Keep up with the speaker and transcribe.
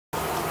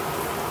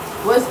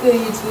What's good,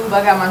 YouTube?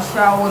 I got my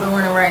shower water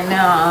running right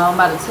now. I'm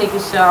about to take a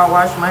shower,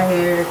 wash my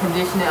hair,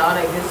 condition it, all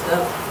that good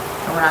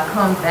stuff. And when I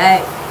come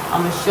back,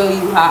 I'm going to show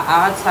you how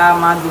I tie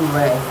my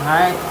do-rag,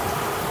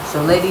 alright?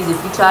 So ladies,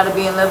 if you tired of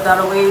being left out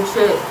of wave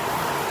check,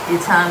 your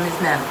time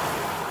is now.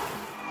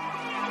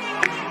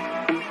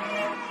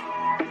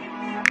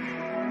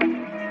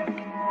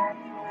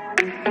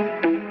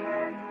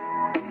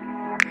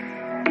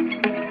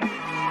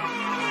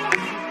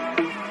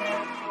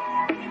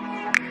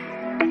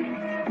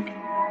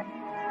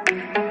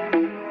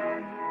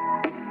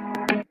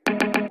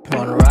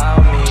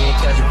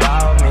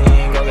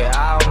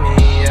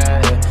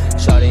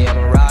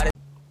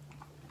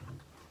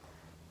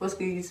 What's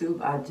good,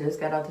 YouTube? I just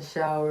got out the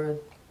shower,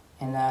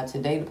 and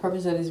today the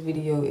purpose of this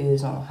video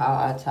is on how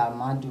I tie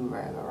my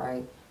do-rag,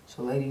 alright?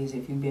 So ladies,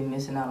 if you've been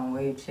missing out on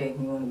wave check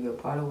and you want to be a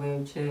part of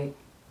wave check,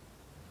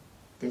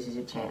 this is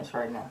your chance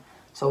right now.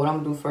 So what I'm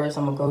going to do first,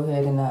 I'm going to go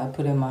ahead and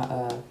put in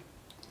my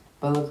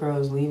Bella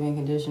Curls leave-in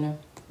conditioner.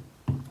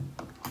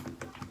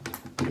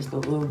 Just a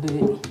little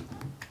bit.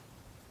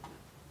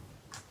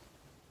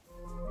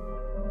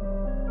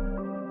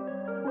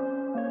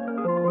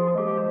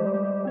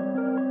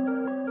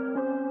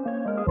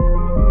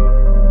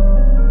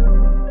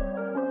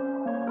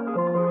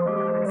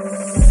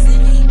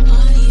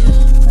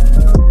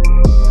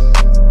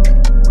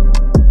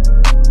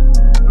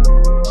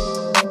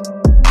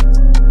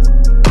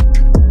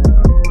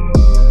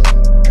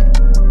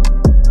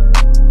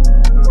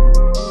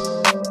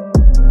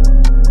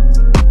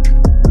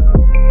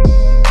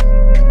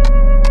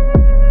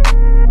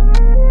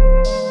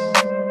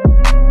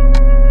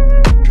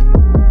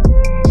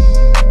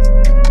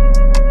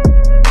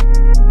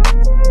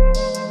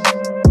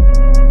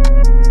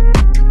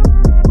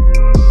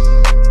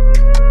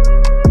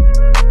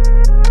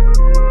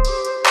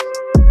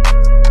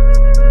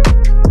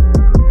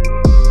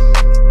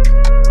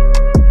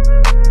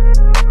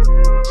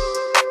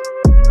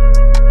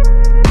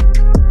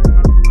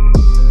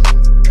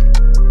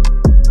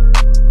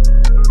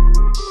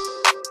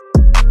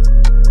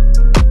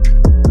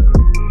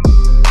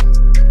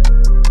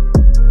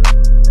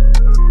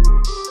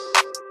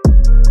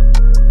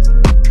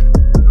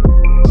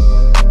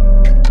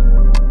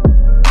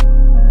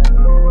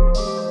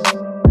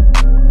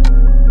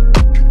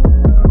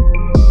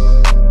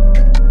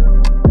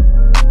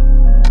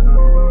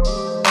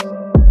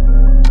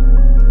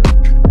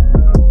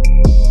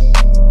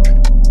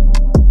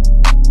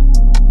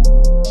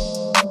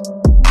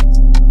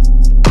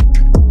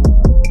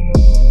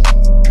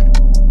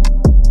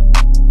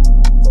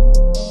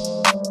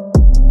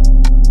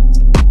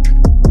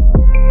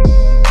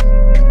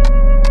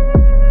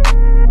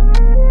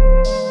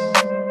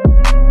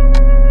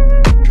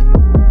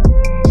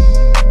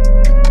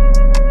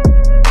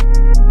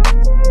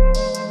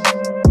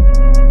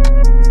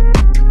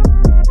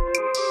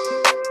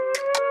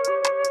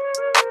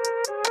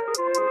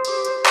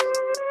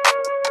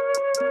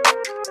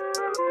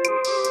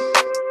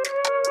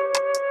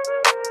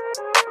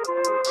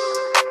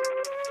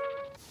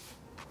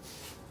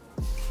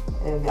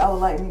 If y'all would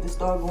like me to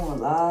start going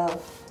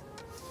live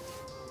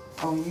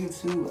on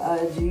YouTube,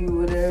 IG,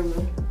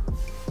 whatever,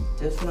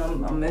 just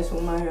when I'm messing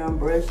with my hair, I'm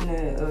brushing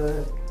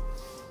it,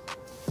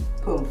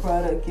 putting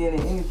product in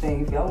and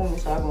anything. If y'all want me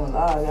to start going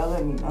live, y'all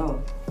let me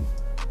know.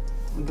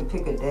 We could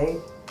pick a day,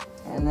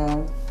 and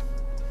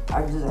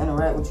I can just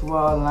interact with you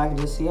all, and I can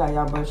just see how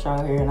y'all brush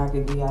y'all hair, and I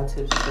can give y'all tips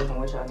and stuff on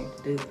what y'all need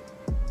to do.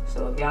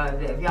 So if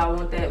y'all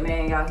want that,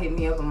 man, y'all hit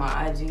me up on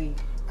my IG,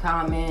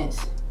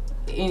 comments,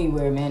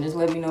 anywhere, man. Just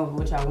let me know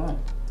what y'all want.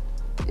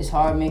 It's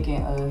hard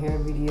making hair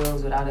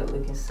videos without it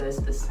looking such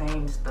the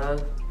same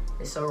stuff.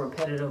 It's so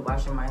repetitive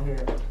washing my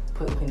hair,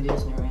 putting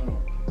conditioner in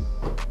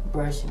it,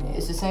 brushing it.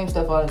 It's the same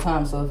stuff all the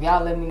time. So if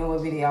y'all let me know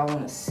what video y'all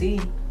want to see,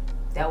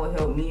 that would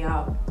help me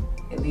out.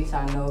 At least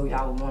I know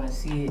y'all would want to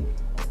see it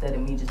instead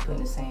of me just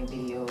putting the same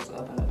videos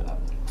up and up and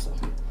up. So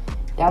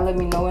y'all let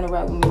me know,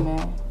 interact with me,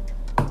 man.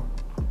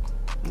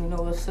 Let me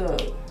know what's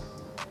up.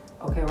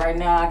 Okay, right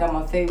now I got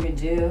my favorite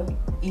gel,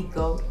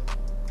 Eco.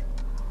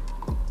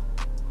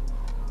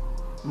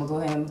 I'm gonna go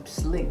ahead and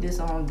slick this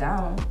on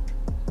down.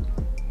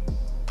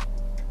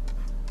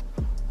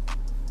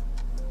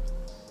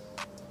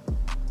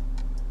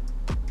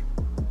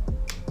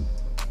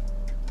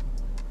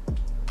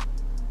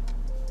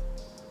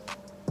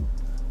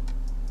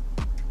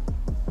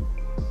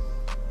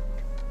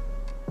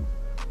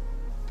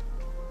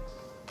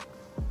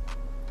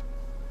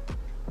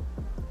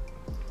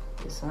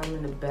 Get some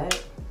in the back.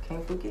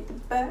 Can't forget the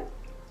back.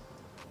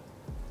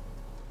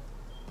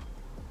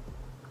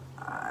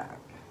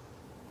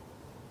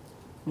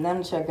 Now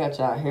to check out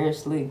y'all hair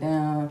slick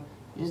down.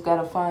 You just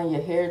gotta find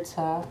your hair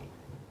tie.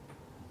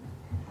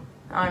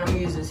 I'm gonna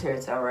use this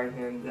hair tie right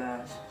here, you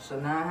guys. So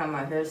now I have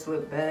my hair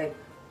slicked back.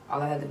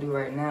 All I have to do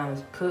right now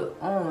is put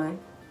on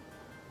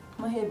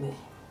my headband.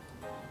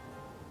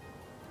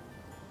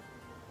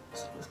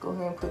 So let's go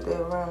ahead and put that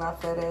around our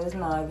fat ass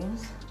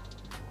noggins.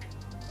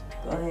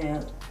 Go ahead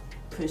and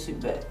push it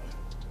back.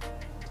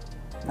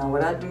 Now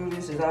what I do,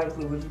 this is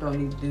obviously what you don't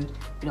need to do.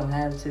 You don't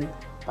have to.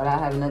 But I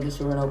have another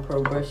Sereno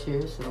Pro brush here.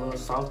 It's a little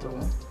softer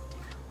one.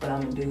 What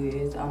I'm gonna do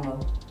is I'm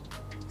gonna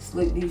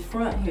slick these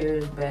front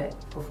hairs back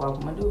before I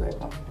put my do-rag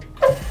on.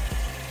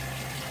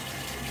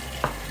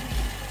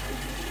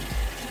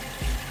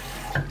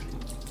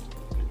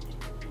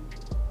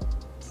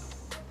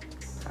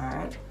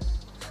 Alright,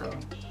 so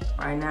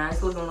right now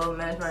it's looking a little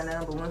mess right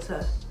now, but once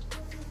I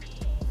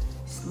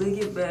slick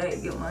it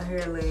back, get my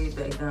hair laid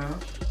back down.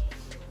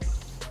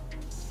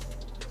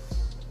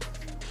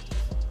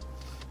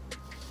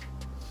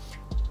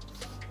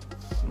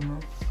 You know.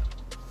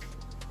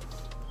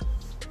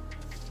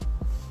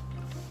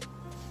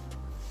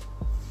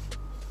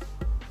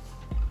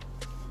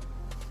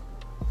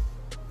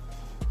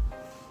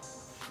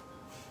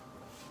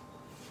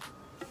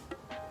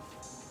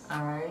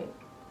 Alright.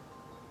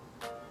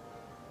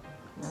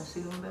 Y'all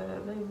see them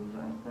bad babies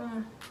right there? You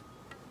know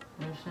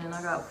what I'm saying?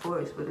 I got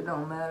forks, but it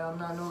don't matter. I'm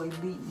not no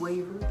elite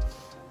waver.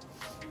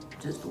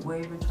 Just a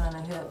waver trying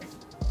to help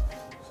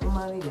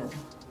somebody else.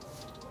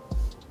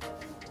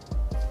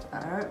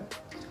 Alright.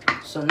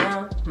 So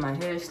now my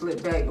hair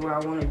slicked back to where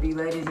I want to be,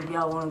 ladies. If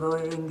y'all want to go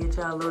ahead and get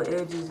y'all little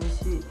edges and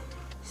shit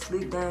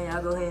slick down,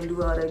 y'all go ahead and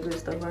do all that good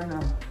stuff right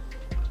now.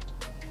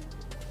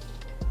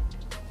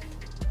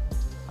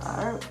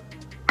 Alright.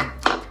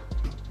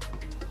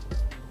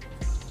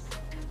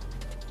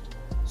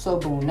 So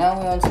boom, now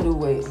we're on to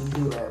the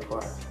do-rag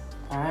part.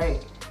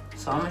 Alright.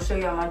 So I'm gonna show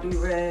y'all my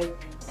do-rag,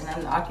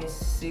 and I can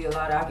see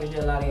I can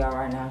hear a lot of y'all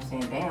right now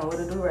saying, damn, where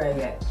the do-rag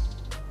at?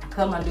 I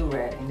cut my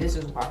do-rag, and this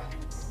is why.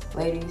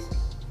 Ladies,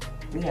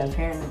 we have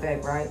hair in the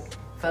back, right?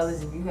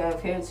 Fellas, if you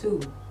have hair too,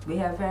 we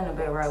have hair in the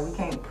back, right? We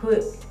can't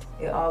put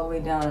it all the way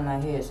down in our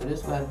head, so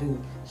this is what I do.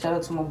 Shout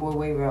out to my boy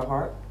Way Real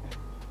Heart.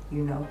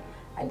 You know,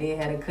 I did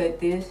have to cut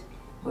this,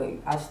 but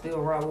I still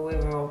rock with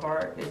Way Real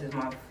Heart. This is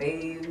my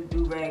favorite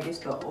do-rag. It's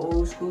the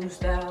old school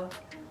style.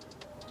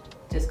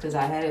 Just because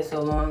I had it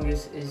so long,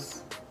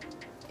 it's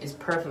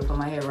perfect for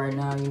my hair right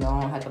now. You know,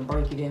 I don't have to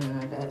break it in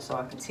and that, so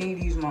I continue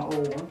to use my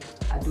old one.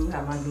 I do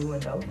have my new one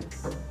though.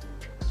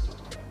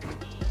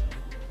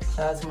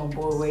 Shout out to my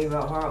boy Way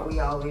Real Heart. We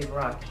always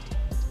rock.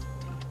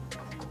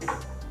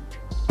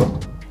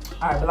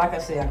 Alright, but like I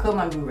said, I cut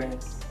my do-rag.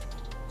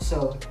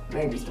 So,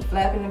 ladies, the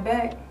flap in the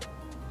back,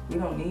 we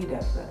don't need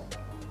that flap.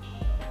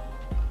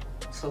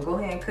 So go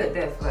ahead and cut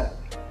that flap.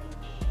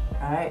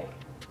 Alright?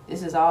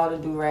 This is all the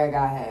do-rag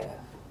I have.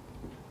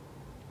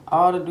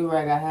 All the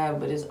do-rag I have,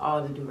 but it's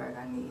all the do-rag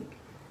I need.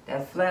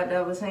 That flap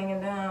that was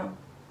hanging down.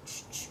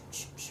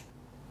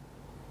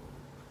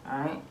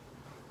 Alright?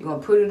 You're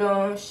gonna put it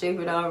on, shape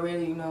it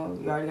already, you know,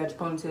 you already got your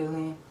ponytail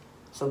in.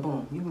 So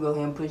boom, you can go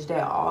ahead and push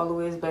that all the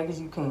way as back as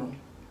you can.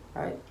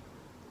 Right?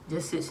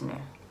 Just sits in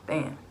there.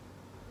 Bam.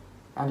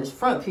 Now this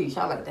front piece,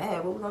 y'all like,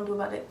 Dad, what we gonna do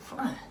about that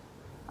front?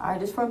 Alright,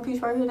 this front piece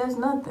right here, that's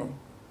nothing.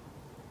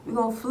 We're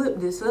gonna flip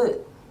this up.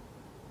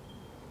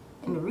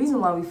 And the reason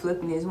why we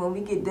flipping is when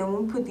we get done,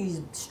 when we put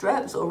these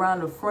straps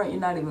around the front,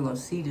 you're not even gonna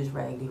see this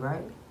raggedy,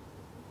 right?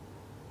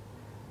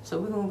 So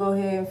we're gonna go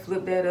ahead and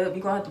flip that up.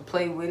 You're gonna have to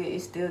play with it.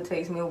 It still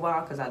takes me a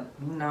while because I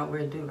do not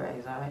wear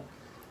do-rags, alright?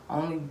 I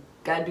only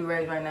got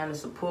do-rags right now to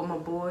support my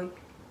boy,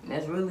 and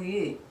that's really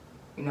it.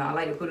 You know, I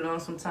like to put it on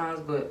sometimes,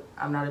 but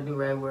I'm not a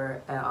do-rag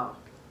wearer at all.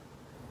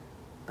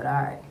 But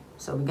alright,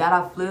 so we got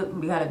our flip,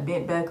 we got it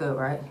bent back up,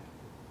 right?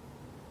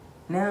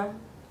 Now,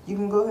 you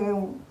can go ahead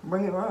and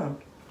bring it around.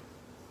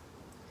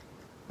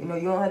 You know,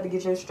 you don't have to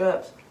get your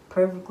straps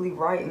perfectly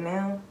right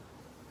now.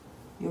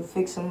 You'll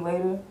fix them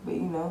later, but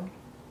you know,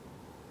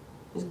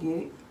 just get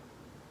it.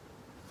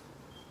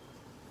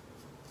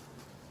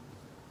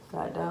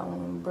 Got that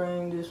one,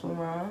 bring this one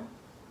around.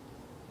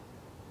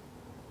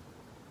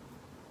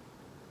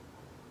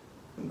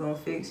 You're gonna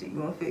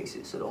fix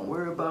it, so don't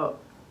worry about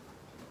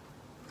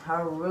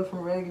how rough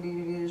and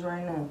raggedy it is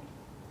right now.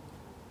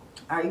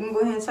 Alright, you can go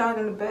ahead and tie it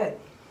in the back.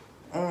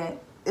 And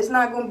it's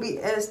not gonna be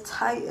as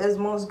tight as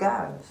most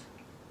guys.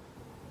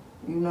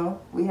 You know,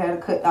 we had to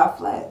cut our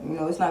flap. You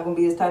know, it's not gonna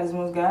be as tight as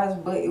most guys,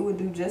 but it would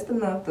do just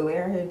enough to lay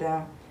our head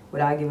down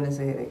without giving us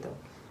a headache though.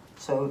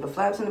 So the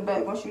flaps in the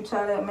back, once you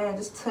tie that, man,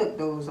 just tuck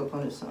those up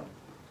under something.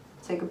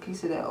 Take a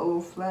piece of that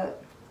old flap,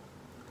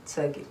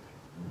 tuck it.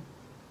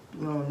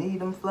 You don't need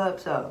them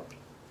flaps out.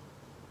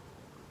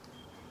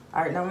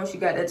 All right, now once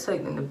you got that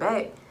tucked in the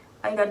back,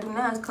 all you gotta do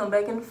now is come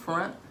back in the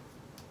front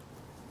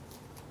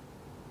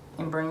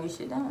and bring your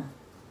shit down.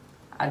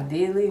 I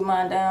did leave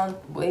mine down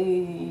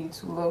way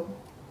too low.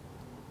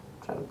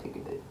 Try to pick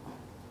it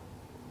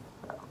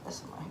up.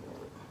 That's in my head.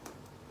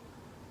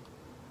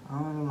 I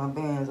don't need my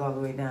bands all the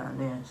way down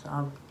there, so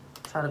I'll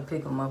try to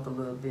pick them up a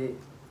little bit.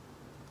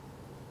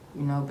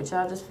 You know, but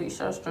y'all just fix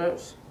your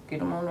straps, get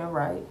them on there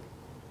right.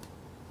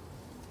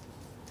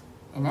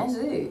 And that's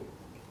it.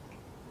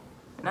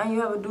 Now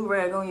you have a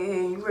do-rag on your head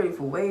and you ready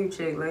for wave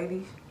check,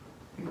 ladies.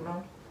 You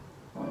know?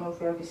 I don't know if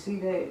y'all can see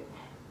that.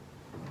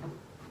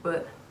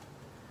 But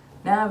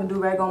now I have a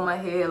do-rag on my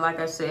head.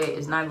 Like I said,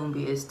 it's not going to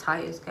be as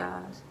tight as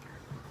guys.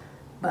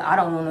 But I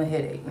don't want no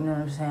headache, you know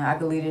what I'm saying? I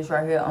can leave this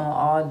right here on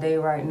all day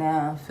right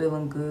now. I'm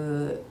feeling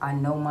good. I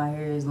know my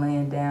hair is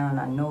laying down.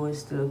 I know it's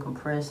still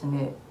compressing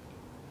it.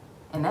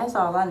 And that's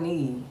all I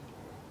need.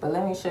 But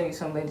let me show you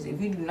some ladies.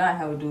 If you do not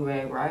have a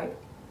do-rag, right?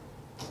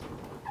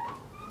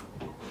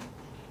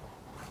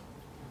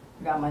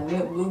 Got my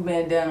nip blue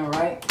bandana,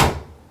 right?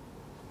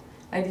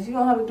 Like, if you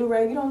don't have a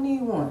do-rag, you don't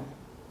need one.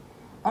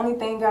 Only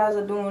thing guys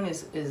are doing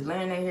is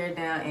laying their hair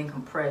down and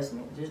compressing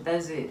it. Just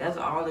that's it. That's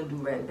all the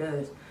do-rag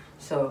does.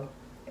 So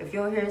if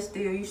your hair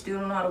you still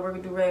don't know how to work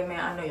a do-rag, man,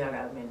 I know y'all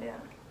got a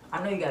bandana.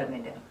 I know you got a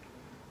bandana.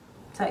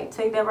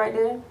 Take that right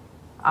there.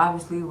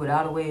 Obviously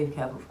without a wave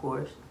cap, of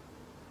course.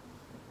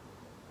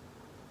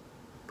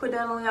 Put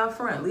that on y'all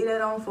front. Leave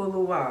that on for a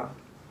little while.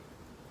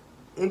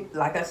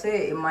 Like I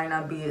said, it might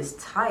not be as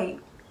tight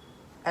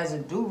as a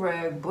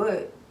do-rag,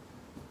 but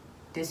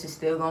this is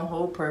still gonna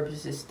hold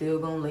purpose. It's still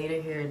gonna lay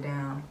the hair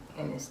down,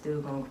 and it's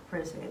still gonna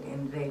compress it at the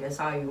end of the day. That's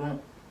all you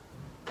want.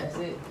 That's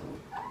it.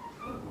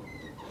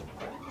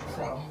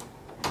 So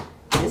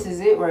this is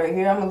it right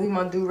here. I'm gonna leave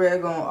my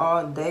do-rag on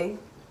all day.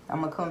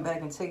 I'm gonna come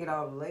back and take it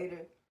off later.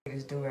 Take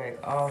this do-rag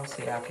off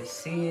so y'all can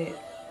see it.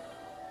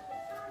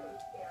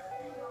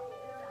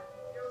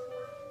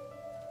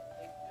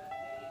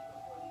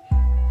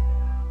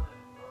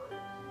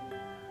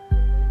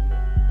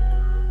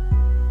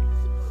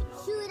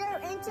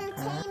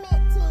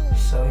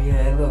 So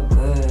yeah, it look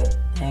good.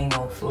 I ain't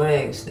gonna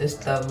flex. This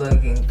stuff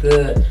looking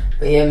good.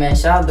 But yeah, man,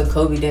 shout out to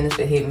Kobe Dennis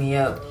for hitting me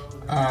up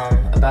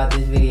about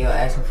this video,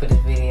 asking for this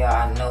video.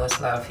 I know it's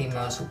a lot of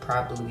females who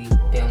probably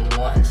been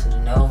wanting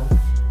to know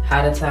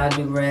how to tie a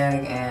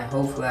do-rag, and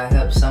hopefully I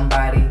helped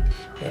somebody.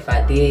 If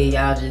I did,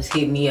 y'all just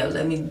hit me up.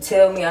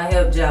 Tell me I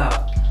helped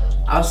y'all.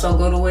 Also,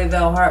 go to Wave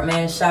Out Heart,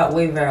 man. Shout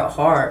Wave Out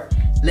Heart.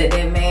 Let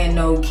that man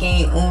know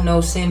King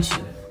Uno sent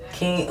you.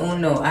 King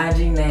Uno,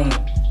 IG name.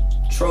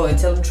 Troy,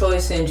 tell him Troy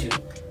sent you.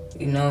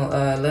 You know,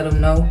 let him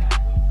know.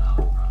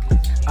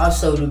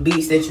 Also, the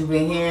beats that you've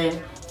been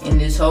hearing in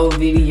this whole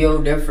video,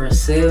 they're for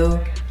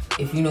sale.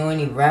 If you know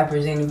any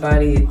rappers,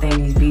 anybody that think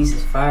these beats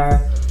is fire,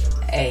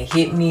 hey,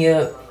 hit me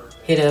up.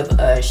 Hit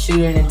up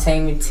Shooter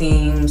Entertainment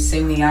Team.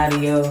 Send me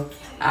audio.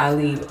 I'll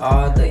leave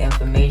all the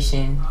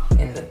information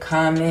in the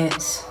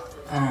comments.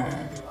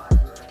 Yeah,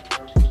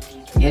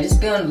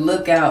 just be on the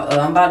lookout.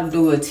 I'm about to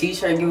do a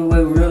t-shirt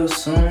giveaway real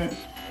soon.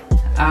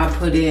 I'll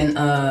put in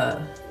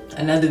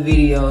another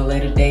video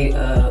later date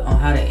on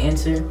how to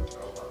enter.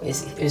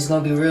 It's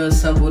gonna be real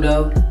simple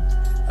though.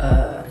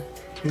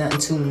 Nothing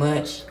too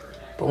much.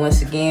 But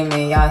once again,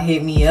 man, y'all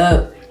hit me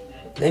up.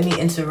 Let me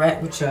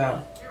interact with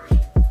y'all.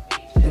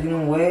 Look at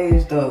them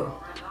waves though.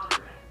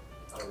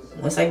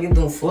 Once I get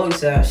them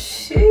floats out,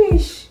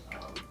 sheesh.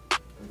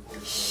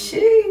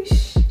 Sheesh.